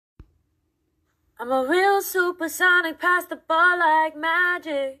I'm a real supersonic, pass the ball like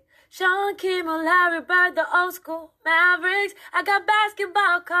magic. Sean Kimmel, Larry Bird, the old school Mavericks. I got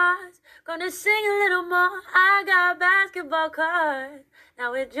basketball cards, gonna sing a little more. I got basketball cards,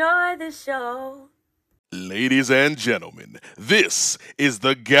 now enjoy the show. Ladies and gentlemen, this is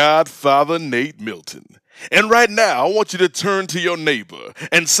the Godfather Nate Milton. And right now, I want you to turn to your neighbor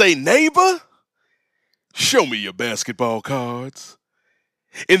and say, "Neighbor, show me your basketball cards."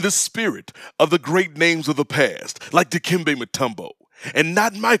 In the spirit of the great names of the past, like Dikembe Mutombo, and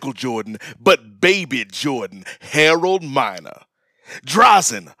not Michael Jordan, but Baby Jordan, Harold Miner,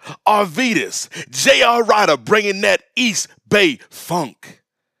 Drazen, Arvidas, J.R. Ryder bringing that East Bay funk.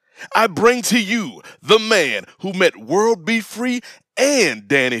 I bring to you the man who met World B. Free and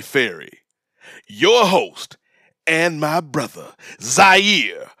Danny Ferry, your host and my brother,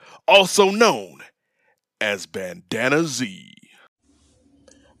 Zaire, also known as Bandana Z.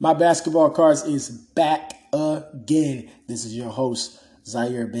 My basketball cards is back again. This is your host,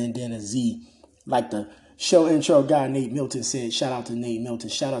 Zaire Bandana Z. Like the show intro guy Nate Milton said, shout out to Nate Milton.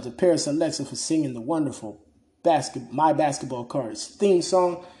 Shout out to Paris Alexa for singing the wonderful My Basketball Cards theme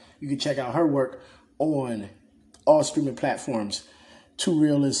song. You can check out her work on all streaming platforms. Too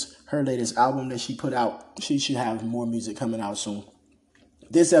Real is her latest album that she put out. She should have more music coming out soon.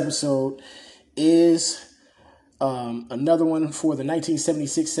 This episode is another one for the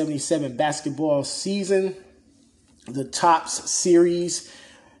 1976-77 basketball season, the Tops series.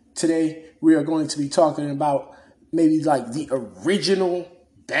 Today, we are going to be talking about maybe like the original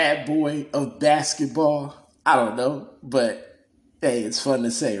bad boy of basketball. I don't know, but hey, it's fun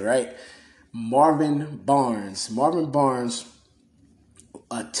to say, right? Marvin Barnes. Marvin Barnes,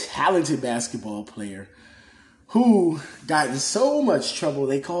 a talented basketball player who got in so much trouble,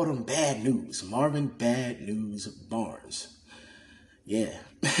 they called him Bad News. Marvin Bad News Barnes. Yeah.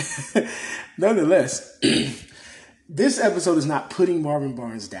 Nonetheless, this episode is not putting Marvin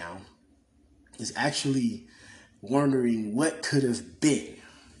Barnes down. It's actually wondering what could have been,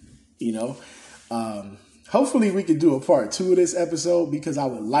 you know. Hopefully we can do a part 2 of this episode because I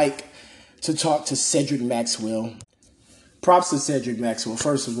would like to talk to Cedric Maxwell. Props to Cedric Maxwell.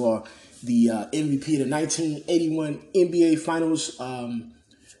 First of all, the MVP of the 1981 NBA Finals.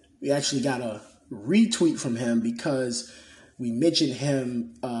 We actually got a retweet from him because we mentioned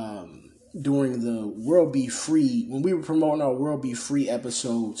him during the World Be Free. When we were promoting our World Be Free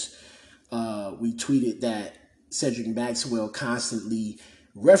episodes, we tweeted that Cedric Maxwell constantly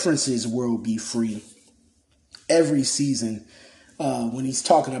references World Be Free every season when he's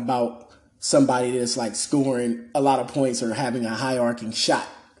talking about somebody that's like scoring a lot of points or having a high arcing shot.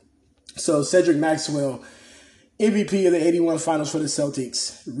 So Cedric Maxwell, MVP of the 81 Finals for the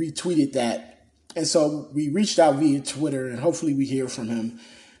Celtics, retweeted that. And so we reached out via Twitter, and hopefully we hear from him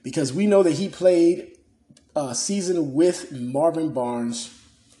because we know that he played a season with Marvin Barnes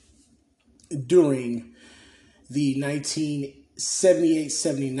during the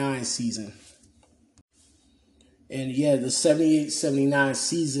 1978-79 season. And yeah, the 78-79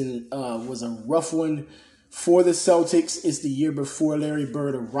 season was a rough one for the Celtics. It's the year before Larry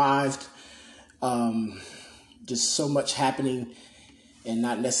Bird arrived. Just so much happening, and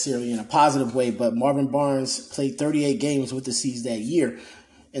not necessarily in a positive way, but Marvin Barnes played 38 games with the C's that year.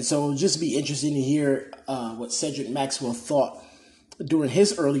 And so it'll just be interesting to hear what Cedric Maxwell thought during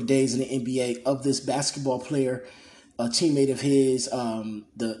his early days in the NBA of this basketball player, a teammate of his,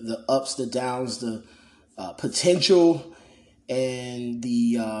 the ups, the downs, the potential, and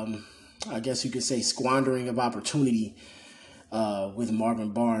the I guess you could say squandering of opportunity with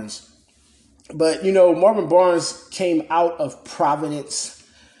Marvin Barnes. But, you know, Marvin Barnes came out of Providence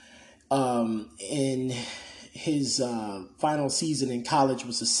in his final season in college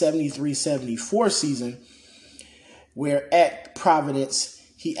was the 73-74 season, where at Providence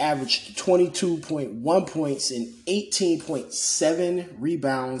he averaged 22.1 points and 18.7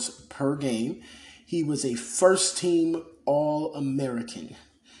 rebounds per game. He was a first-team All-American.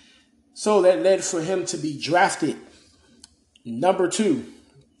 So that led for him to be drafted number 2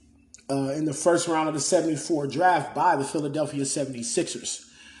 in the first round of the 74 draft by the Philadelphia 76ers.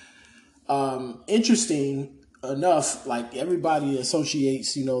 Interesting enough, like everybody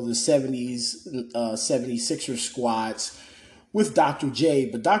associates, you know, the 70s 76ers squads with Dr. J,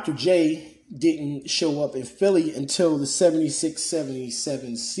 but Dr. J didn't show up in Philly until the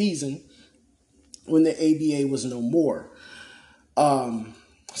 76-77 season when the ABA was no more.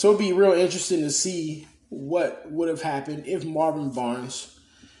 So it'd be real interesting to see what would have happened if Marvin Barnes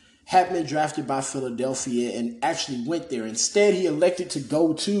had been drafted by Philadelphia and actually went there. Instead, he elected to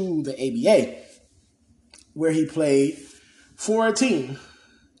go to the ABA, where he played for a team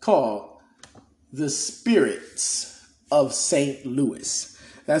called the Spirits of St. Louis.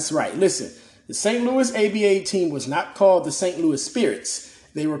 That's right. Listen, the St. Louis ABA team was not called the St. Louis Spirits.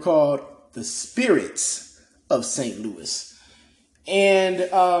 They were called the Spirits of St. Louis. And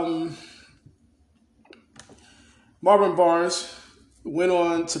Marvin Barnes went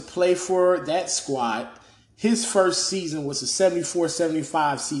on to play for that squad. His first season was the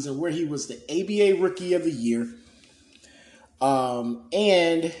 74-75 season where he was the ABA Rookie of the Year.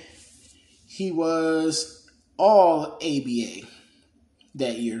 And he was all ABA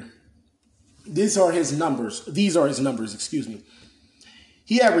that year. These are his numbers, excuse me.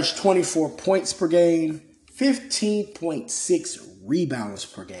 He averaged 24 points per game, 15.6 rebounds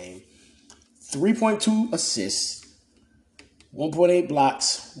per game, 3.2 assists, 1.8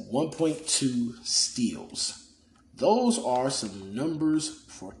 blocks, 1.2 steals. Those are some numbers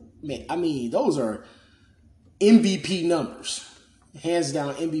for, man, I mean, those are MVP numbers. Hands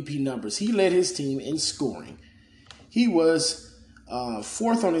down MVP numbers. He led his team in scoring. He was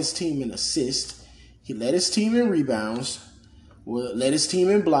fourth on his team in assists. He led his team in rebounds. Led his team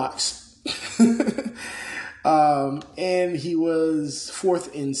in blocks. And he was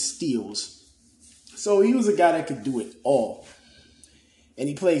fourth in steals. So he was a guy that could do it all. And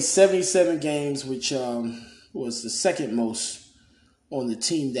he played 77 games, which was the second most on the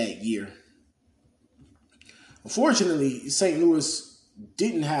team that year. Unfortunately, St. Louis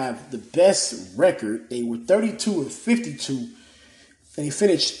didn't have the best record. They were 32-52, and he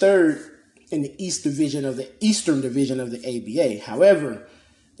finished third in the Eastern Division of the ABA. However,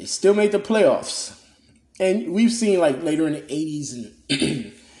 they still made the playoffs. And we've seen, like, later in the 80s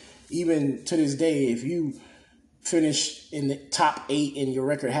and even to this day, if you finish in the top 8 and your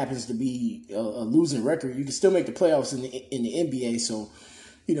record happens to be a losing record, you can still make the playoffs in the NBA. So,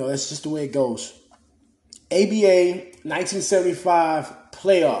 you know, that's just the way it goes. ABA 1975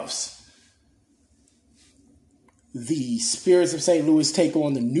 playoffs. The Spirits of St. Louis take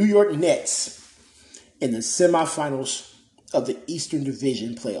on the New York Nets in the semifinals of the Eastern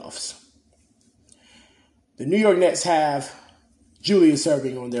Division playoffs. The New York Nets have Julius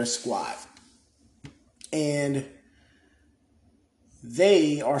Erving on their squad. And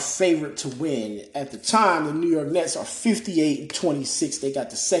they are favored to win. At the time, the New York Nets are 58-26. They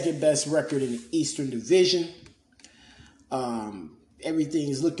got the second best record in the Eastern Division. Everything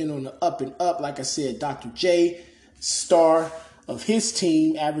is looking on the up and up. Like I said, Dr. J, star of his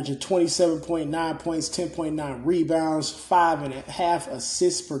team, averaging 27.9 points, 10.9 rebounds, 5.5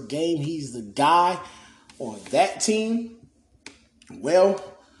 assists per game. He's the guy on that team. Well,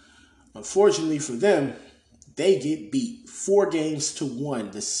 unfortunately for them, they get beat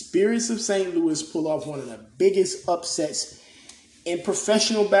 4-1. The Spirits of St. Louis pull off one of the biggest upsets in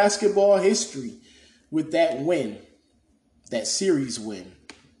professional basketball history with that win, that series win.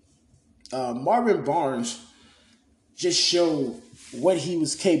 Marvin Barnes just showed what he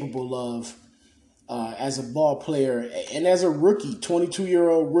was capable of as a ball player and as a rookie,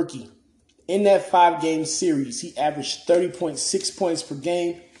 22-year-old rookie. In that 5-game series, he averaged 30.6 points per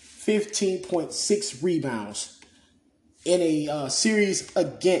game, 15.6 rebounds. In a series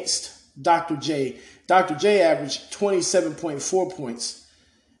against Dr. J, Dr. J averaged 27.4 points,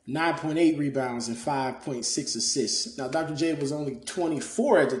 9.8 rebounds, and 5.6 assists. Now, Dr. J was only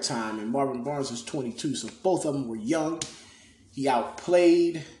 24 at the time, and Marvin Barnes was 22, so both of them were young. He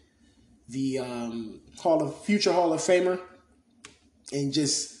outplayed the future Hall of Famer, and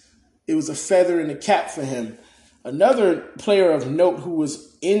it was a feather in the cap for him. Another player of note who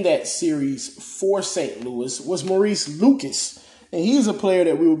was in that series for St. Louis was Maurice Lucas. And he's a player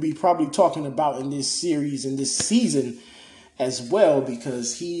that we will be probably talking about in this series and this season as well,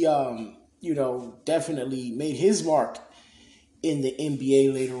 because he, definitely made his mark in the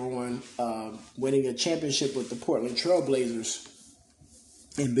NBA later on, winning a championship with the Portland Trail Blazers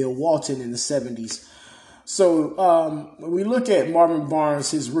and Bill Walton in the 70s. So when we look at Marvin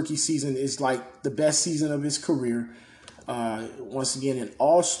Barnes, his rookie season is like the best season of his career. Once again, an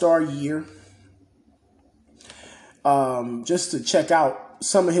all-star year. Just to check out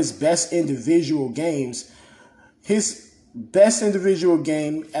some of his best individual games. His best individual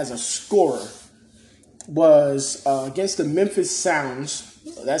game as a scorer was against the Memphis Sounds.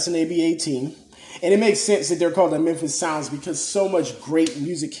 That's an ABA team. And it makes sense that they're called the Memphis Sounds because so much great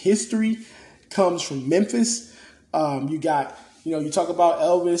music history comes from Memphis. You talk about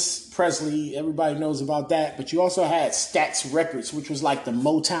Elvis Presley, everybody knows about that, but you also had Stax Records, which was like the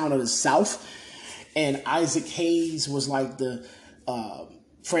Motown of the South, and Isaac Hayes was like the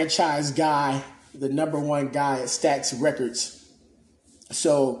franchise guy, the number one guy at Stax Records.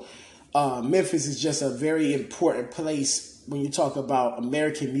 So Memphis is just a very important place when you talk about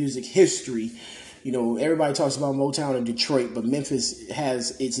American music history. Everybody talks about Motown in Detroit, but Memphis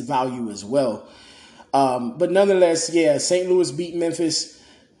has its value as well. But nonetheless, yeah, St. Louis beat Memphis.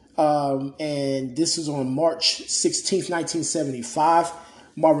 And this was on March 16th, 1975.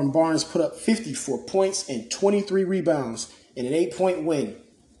 Marvin Barnes put up 54 points and 23 rebounds in an 8-point win.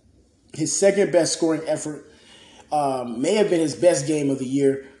 His second best scoring effort, may have been his best game of the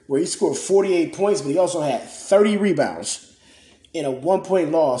year, where he scored 48 points, but he also had 30 rebounds in a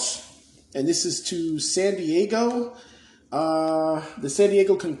 1-point loss. And this is to San Diego. The San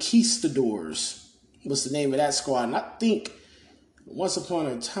Diego Conquistadors was the name of that squad. And I think once upon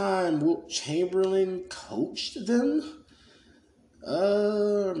a time, Wilt Chamberlain coached them.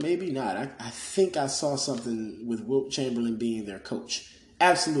 Maybe not. I think I saw something with Wilt Chamberlain being their coach.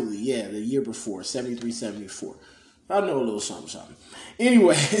 Absolutely, yeah, the year before, 73, 74. I know a little something.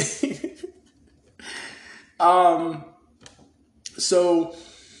 Anyway, so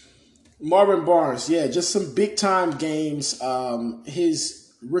Marvin Barnes, yeah, just some big-time games.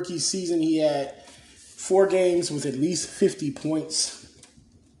 His rookie season, he had 4 games with at least 50 points.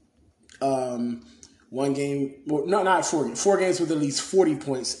 One game, well, no, not 4. 4 games with at least 40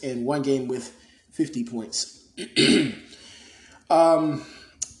 points and 1 game with 50 points.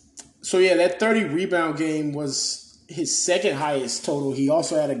 So yeah, that 30 rebound game was his second highest total. He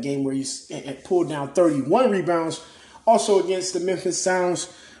also had a game where he had pulled down 31 rebounds, also against the Memphis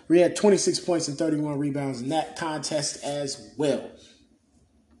Sounds, where he had 26 points and 31 rebounds in that contest as well.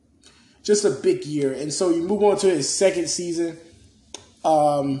 Just a big year. And so you move on to his second season.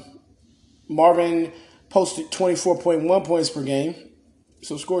 Marvin posted 24.1 points per game,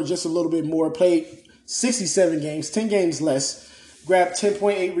 so scored just a little bit more, played 67 games, 10 games less, grabbed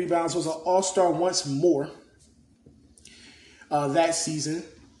 10.8 rebounds, was an all-star once more that season.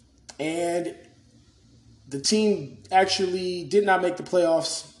 And the team actually did not make the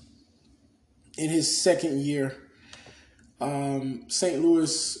playoffs in his second year. St.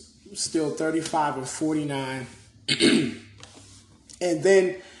 Louis still 35-49. And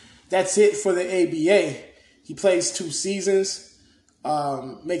then that's it for the ABA. He plays 2 seasons,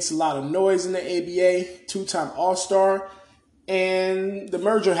 makes a lot of noise in the ABA, 2-time All-Star, and the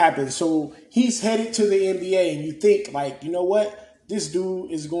merger happens. So he's headed to the NBA, and you think, like, you know what? This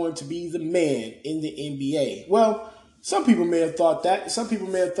dude is going to be the man in the NBA. Well, some people may have thought that. Some people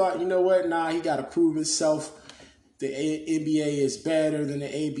may have thought, you know what? Nah, he got to prove himself. The NBA is better than the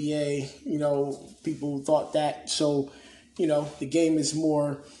ABA. People thought that. So, the game is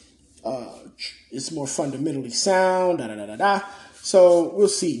more... it's more fundamentally sound, So we'll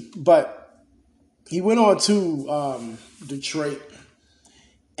see. But he went on to Detroit,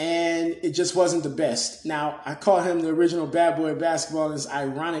 and it just wasn't the best. Now, I call him the original bad boy of basketball, and it's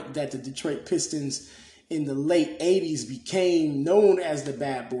ironic that the Detroit Pistons in the late 80s became known as the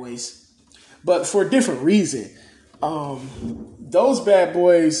bad boys, but for a different reason. Those bad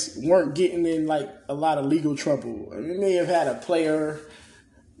boys weren't getting in like a lot of legal trouble. They may have had a player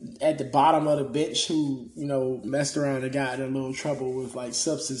at the bottom of the bench who, messed around and got in a little trouble with like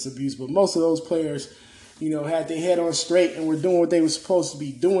substance abuse. But most of those players, had their head on straight and were doing what they were supposed to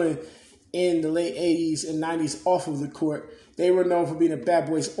be doing in the late 80s and 90s off of the court. They were known for being the bad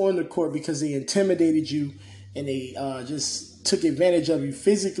boys on the court because they intimidated you and they just took advantage of you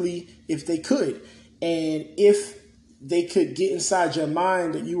physically if they could. And if they could get inside your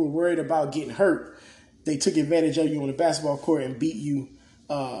mind that you were worried about getting hurt, they took advantage of you on the basketball court and beat you.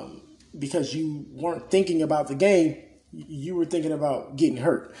 Because you weren't thinking about the game, you were thinking about getting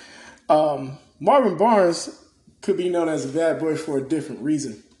hurt. Marvin Barnes could be known as a bad boy for a different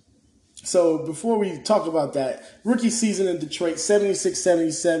reason. So before we talk about that, rookie season in Detroit,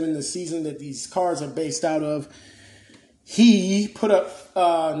 76-77, the season that these cards are based out of, he put up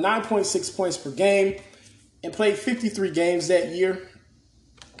 9.6 points per game and played 53 games that year.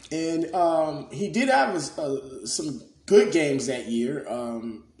 And he did have some good games that year,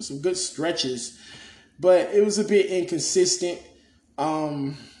 some good stretches, but it was a bit inconsistent.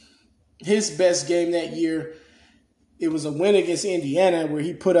 His best game that year, it was a win against Indiana where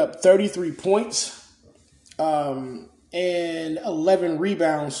he put up 33 points and 11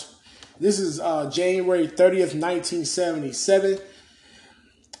 rebounds. This is January 30th, 1977.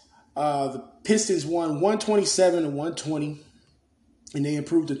 The Pistons won 127-120, and they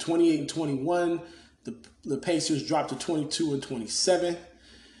improved to 28-21. The Pacers dropped to 22-27.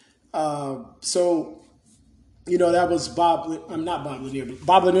 So, that was not Bob Lanier, but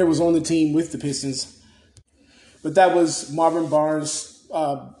Bob Lanier was on the team with the Pistons. But that was Marvin Barnes'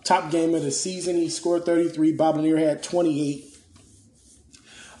 top game of the season. He scored 33. Bob Lanier had 28.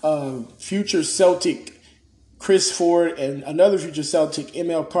 Future Celtic Chris Ford and another future Celtic,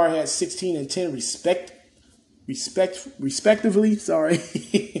 ML Carr, had 16 and 10 respectively. Sorry.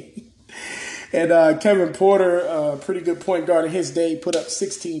 And Kevin Porter, a pretty good point guard in his day, put up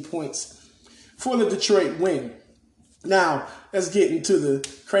 16 points for the Detroit win. Now, let's get into the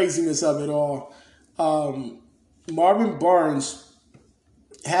craziness of it all. Marvin Barnes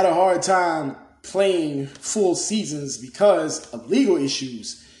had a hard time playing full seasons because of legal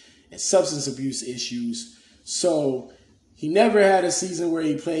issues and substance abuse issues. So he never had a season where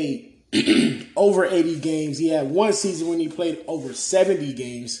he played over 80 games. He had one season when he played over 70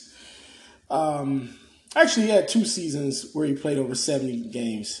 games. Actually, he had 2 seasons where he played over 70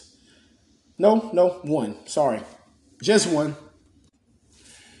 games. No, one. Sorry. Just one.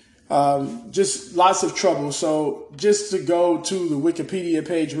 Just lots of trouble. So just to go to the Wikipedia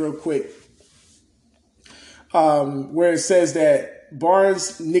page real quick, where it says that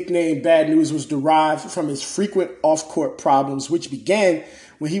Barnes' nickname Bad News was derived from his frequent off-court problems, which began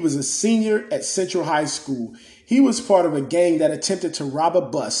when he was a senior at Central High School. He was part of a gang that attempted to rob a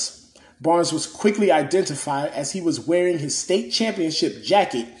bus. Barnes was quickly identified as he was wearing his state championship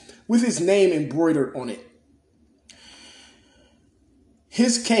jacket with his name embroidered on it.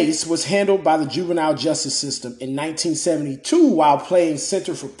 His case was handled by the juvenile justice system. In 1972, while playing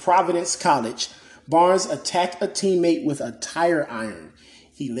center for Providence College, Barnes attacked a teammate with a tire iron.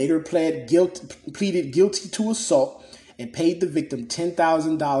 He later pleaded guilty to assault and paid the victim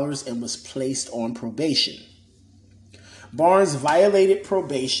 $10,000 and was placed on probation. Barnes violated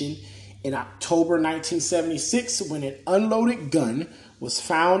probation in October 1976 when an unloaded gun was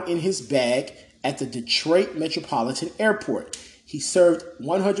found in his bag at the Detroit Metropolitan Airport. He served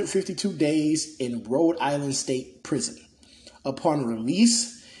 152 days in Rhode Island State Prison. Upon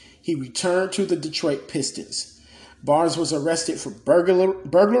release, he returned to the Detroit Pistons. Barnes was arrested for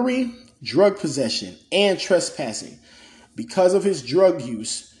burglary, drug possession, and trespassing. Because of his drug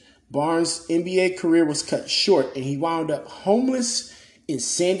use, Barnes' NBA career was cut short, and he wound up homeless in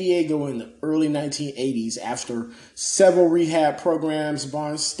San Diego in the early 1980s. After several rehab programs,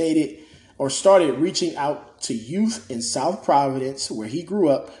 Barnes started reaching out to youth in South Providence, where he grew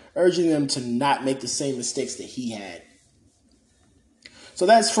up, urging them to not make the same mistakes that he had. So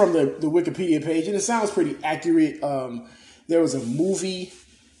that's from the Wikipedia page, and it sounds pretty accurate. There was a movie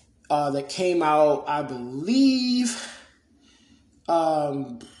that came out, I believe.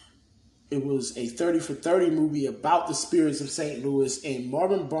 It was a 30 for 30 movie about the Spirits of St. Louis, and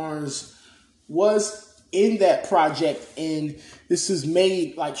Marvin Barnes was in that project, and this was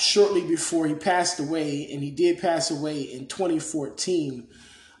made like shortly before he passed away, and he did pass away in 2014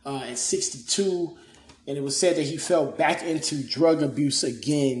 at 62, and it was said that he fell back into drug abuse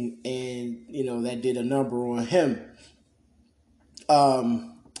again, and that did a number on him.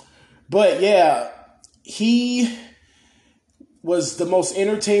 But yeah, he was the most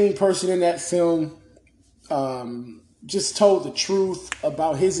entertaining person in that film. Just told the truth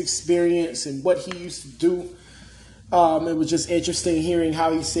about his experience and what he used to do. It was just interesting hearing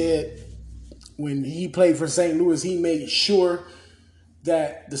how he said when he played for St. Louis, he made sure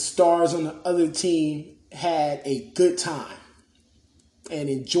that the stars on the other team had a good time and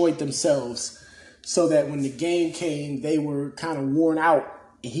enjoyed themselves so that when the game came, they were kind of worn out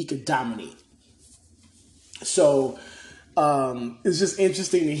and he could dominate. So it's just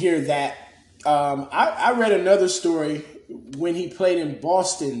interesting to hear that. I read another story when he played in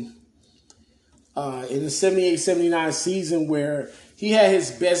Boston in the 78-79 season where he had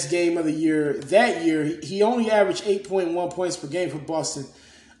his best game of the year. That year, he only averaged 8.1 points per game for Boston,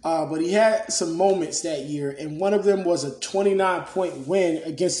 but he had some moments that year, and one of them was a 29-point win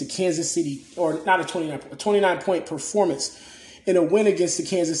against the Kansas City, or not a 29-point performance in a win against the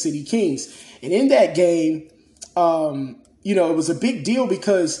Kansas City Kings. And in that game, it was a big deal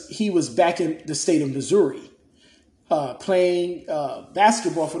because he was back in the state of Missouri playing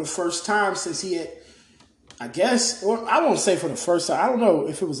basketball for the first time since he had, I guess, or I won't say for the first time. I don't know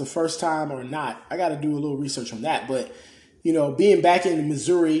if it was the first time or not. I got to do a little research on that. But, being back in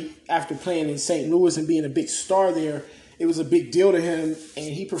Missouri after playing in St. Louis and being a big star there, it was a big deal to him,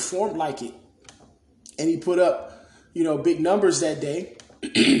 and he performed like it. And he put up, big numbers that day.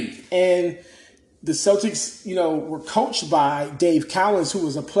 And the Celtics, were coached by Dave Cowens, who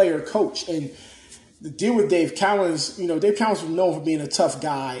was a player coach. And the deal with Dave Cowens, Dave Cowens was known for being a tough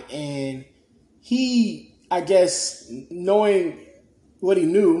guy. And he, I guess, knowing what he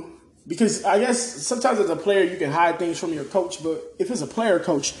knew, because I guess sometimes as a player you can hide things from your coach, but if it's a player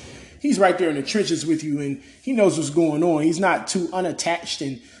coach, he's right there in the trenches with you and he knows what's going on. He's not too unattached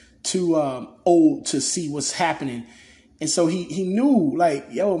and too old to see what's happening. And so he knew, like,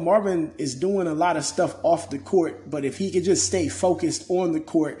 yo, Marvin is doing a lot of stuff off the court, but if he could just stay focused on the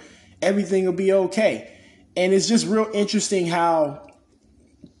court, everything will be okay. And it's just real interesting how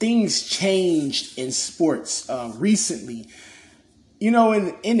things changed in sports recently. You know,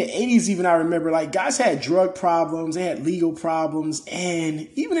 in the 80s, even I remember, like, guys had drug problems, they had legal problems, and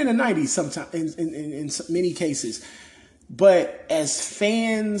even in the 90s, sometimes in many cases. But as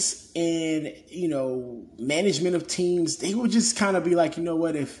fans and, you know, management of teams, they would just kind of be like, you know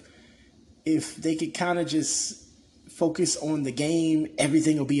what, if they could kind of just focus on the game,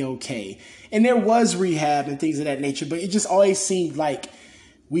 everything will be okay. And there was rehab and things of that nature, but it just always seemed like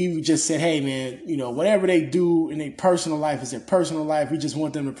we just said, hey, man, you know, whatever they do in their personal life is their personal life. We just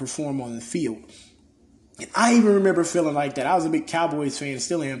want them to perform on the field. And I even remember feeling like that. I was a big Cowboys fan,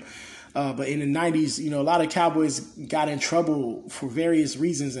 still am. But in the 90s, you know, a lot of Cowboys got in trouble for various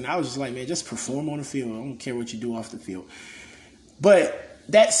reasons. And I was just like, man, just perform on the field. I don't care what you do off the field. But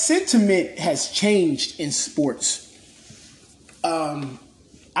that sentiment has changed in sports.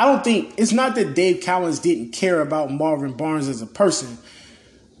 I don't think, it's not that Dave Cowens didn't care about Marvin Barnes as a person.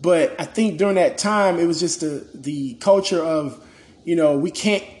 But I think during that time, it was just the culture of, you know, we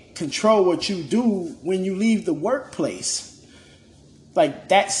can't control what you do when you leave the workplace. Like,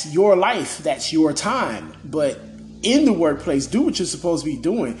 that's your life. That's your time. But in the workplace, do what you're supposed to be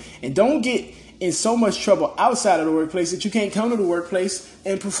doing. And don't get in so much trouble outside of the workplace that you can't come to the workplace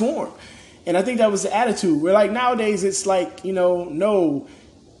and perform. And I think that was the attitude. Where, like, nowadays, it's like, you know, no,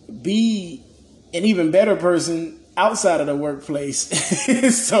 be an even better person outside of the workplace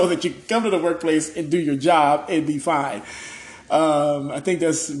so that you can come to the workplace and do your job and be fine. I think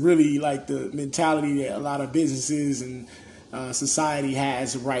that's really, like, the mentality that a lot of businesses and society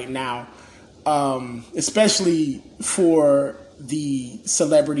has right now, especially for the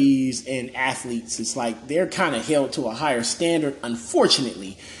celebrities and athletes. It's like they're kind of held to a higher standard,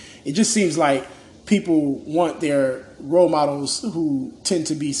 unfortunately. It just seems like people want their role models, who tend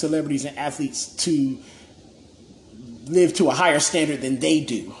to be celebrities and athletes, to live to a higher standard than they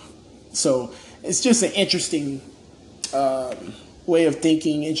do. So it's just an interesting way of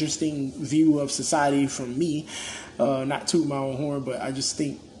thinking, interesting view of society from me. Not toot my own horn, but I just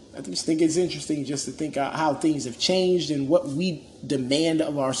think it's interesting just to think how things have changed and what we demand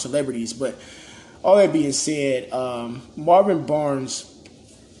of our celebrities. But all that being said, Marvin Barnes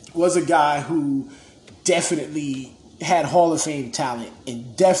was a guy who definitely had Hall of Fame talent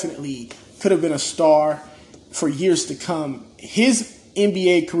and definitely could have been a star for years to come. His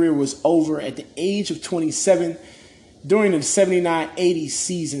NBA career was over at the age of 27 during the 79-80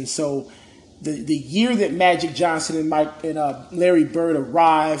 season. So the year that Magic Johnson and Larry Bird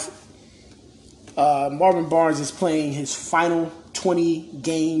arrived, Marvin Barnes is playing his final 20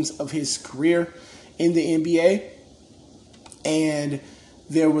 games of his career in the NBA. And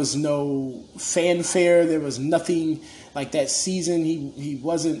there was no fanfare. There was nothing like that season. He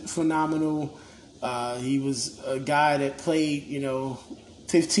wasn't phenomenal. He was a guy that played,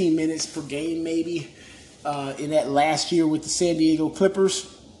 15 minutes per game maybe in that last year with the San Diego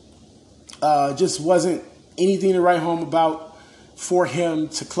Clippers. Just wasn't anything to write home about for him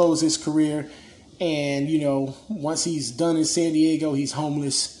to close his career. And, once he's done in San Diego, he's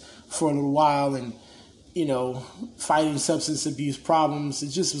homeless for a little while and, fighting substance abuse problems. It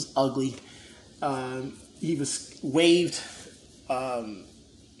just was ugly. He was waived.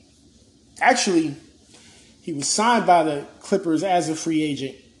 Actually, he was signed by the Clippers as a free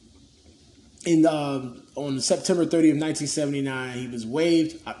agent on September 30th, 1979. He was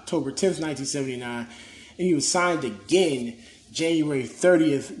waived October 10th, 1979. And he was signed again January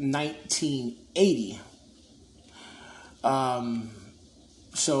 30th, 1980.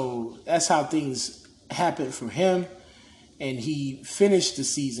 So that's how things happened for him. And he finished the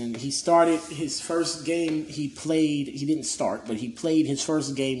season. He started his first game. He didn't start, but he played his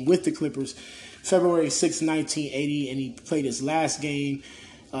first game with the Clippers February 6, 1980. And he played his last game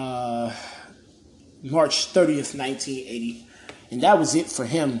March 30th, 1980. And that was it for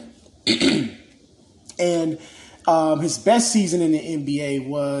him. And his best season in the NBA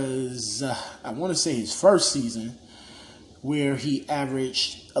was, I want to say his first season, where he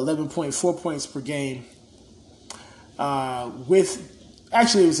averaged 11.4 points per game.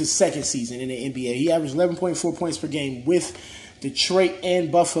 Actually, it was his second season in the NBA. He averaged 11.4 points per game with Detroit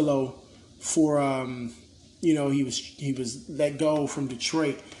and Buffalo for, he was let go from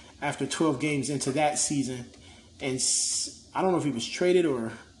Detroit after 12 games into that season. And I don't know if he was traded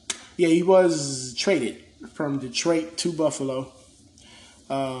he was traded from Detroit to Buffalo.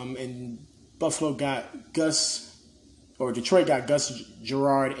 And Detroit got Gus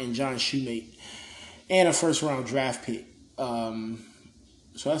Gerard and John Shoemate and a first-round draft pick. So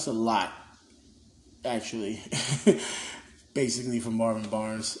that's a lot, actually, basically, for Marvin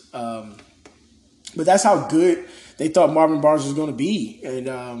Barnes. But that's how good they thought Marvin Barnes was going to be.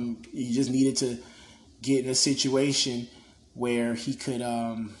 And he just needed to get in a situation where he could,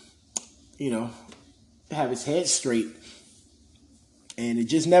 have his head straight. And it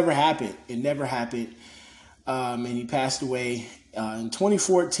just never happened. It never happened. And he passed away in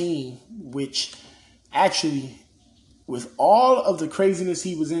 2014, which actually, with all of the craziness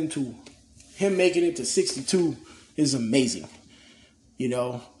he was into, him making it to 62 is amazing.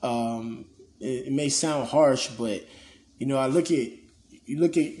 It may sound harsh, but I look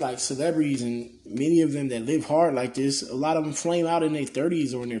at like celebrities, and many of them that live hard like this, a lot of them flame out in their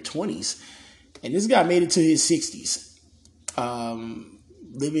 30s or in their 20s, and this guy made it to his 60s,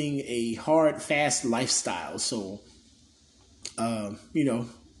 living a hard, fast lifestyle. So,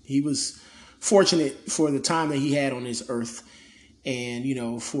 he was fortunate for the time that he had on this earth.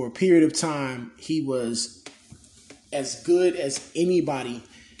 And, for a period of time, he was as good as anybody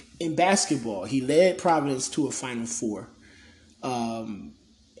in basketball. He led Providence to a Final Four.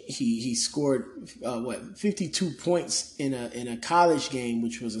 He scored 52 points in a college game,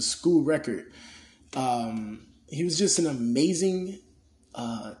 which was a school record. He was just an amazing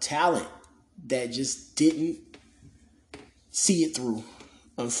talent that just didn't see it through.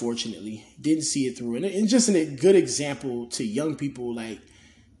 Unfortunately, didn't see it through, and just a good example to young people, I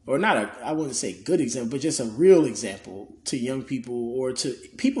wouldn't say good example, but just a real example to young people or to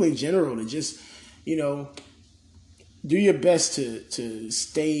people in general to just, do your best to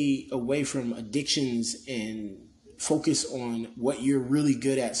stay away from addictions and focus on what you're really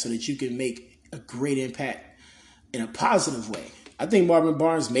good at so that you can make a great impact in a positive way. I think Marvin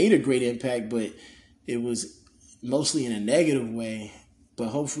Barnes made a great impact, but it was mostly in a negative way. But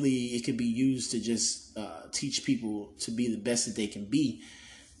hopefully it could be used to just teach people to be the best that they can be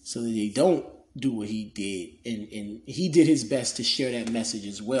so that they don't do what he did. And he did his best to share that message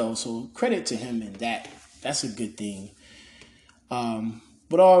as well. So credit to him in that. That's a good thing. But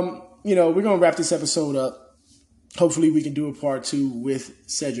we're going to wrap this episode up. Hopefully we can do a part 2 with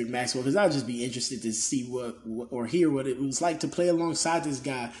Cedric Maxwell, because I'll just be interested to see what or hear what it was like to play alongside this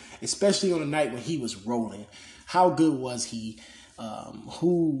guy, especially on a night when he was rolling. How good was he?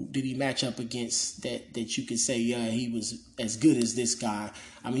 Who did he match up against that you could say, yeah, he was as good as this guy?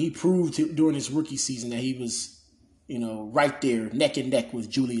 I mean, he proved during his rookie season that he was, right there, neck and neck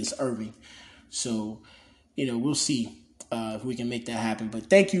with Julius Erving. So, we'll see if we can make that happen. But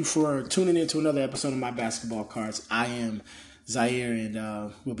thank you for tuning in to another episode of My Basketball Cards. I am Zaire,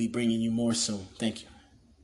 and we'll be bringing you more soon. Thank you.